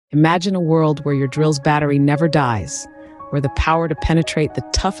Imagine a world where your drill's battery never dies, where the power to penetrate the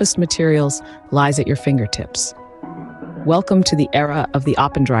toughest materials lies at your fingertips. Welcome to the era of the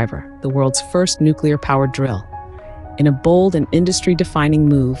Oppendriver, the world's first nuclear-powered drill. In a bold and industry-defining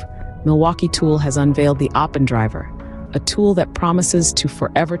move, Milwaukee Tool has unveiled the Oppendriver, a tool that promises to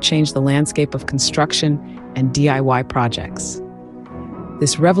forever change the landscape of construction and DIY projects.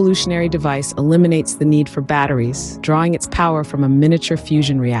 This revolutionary device eliminates the need for batteries, drawing its power from a miniature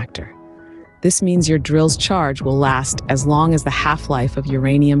fusion reactor. This means your drill's charge will last as long as the half-life of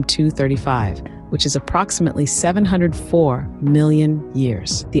uranium-235, which is approximately 704 million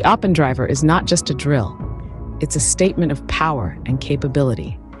years. The Oppendriver is not just a drill. It's a statement of power and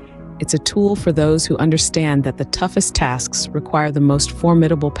capability. It's a tool for those who understand that the toughest tasks require the most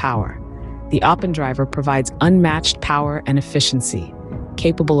formidable power. The Oppendriver provides unmatched power and efficiency,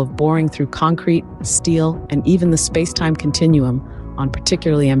 capable of boring through concrete, steel, and even the space-time continuum on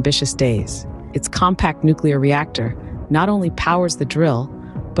particularly ambitious days. Its compact nuclear reactor not only powers the drill,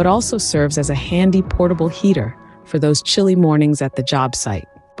 but also serves as a handy portable heater for those chilly mornings at the job site.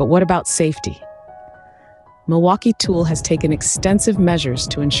 But what about safety? Milwaukee Tool has taken extensive measures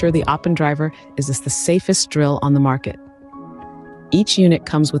to ensure the Oppendriver is the safest drill on the market. Each unit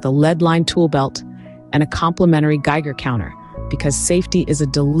comes with a lead-lined tool belt and a complementary Geiger counter, because safety is a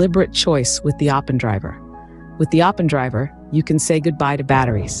deliberate choice with the Oppendriver. With the Oppendriver, you can say goodbye to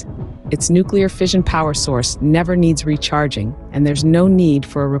batteries. Its nuclear fission power source never needs recharging, and there's no need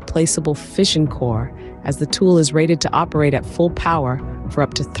for a replaceable fission core, as the tool is rated to operate at full power for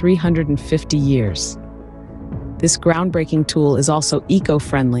up to 350 years. This groundbreaking tool is also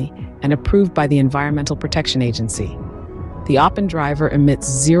eco-friendly and approved by the Environmental Protection Agency. The Oppendriver emits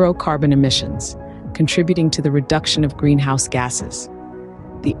zero carbon emissions, contributing to the reduction of greenhouse gases.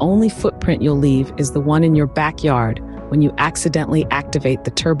 The only footprint you'll leave is the one in your backyard when you accidentally activate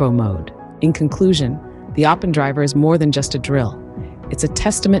the turbo mode. In conclusion, the Oppendriver is more than just a drill. It's a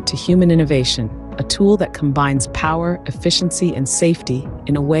testament to human innovation, a tool that combines power, efficiency, and safety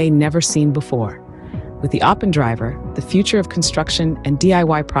in a way never seen before. With the Oppendriver, the future of construction and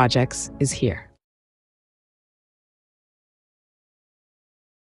DIY projects is here.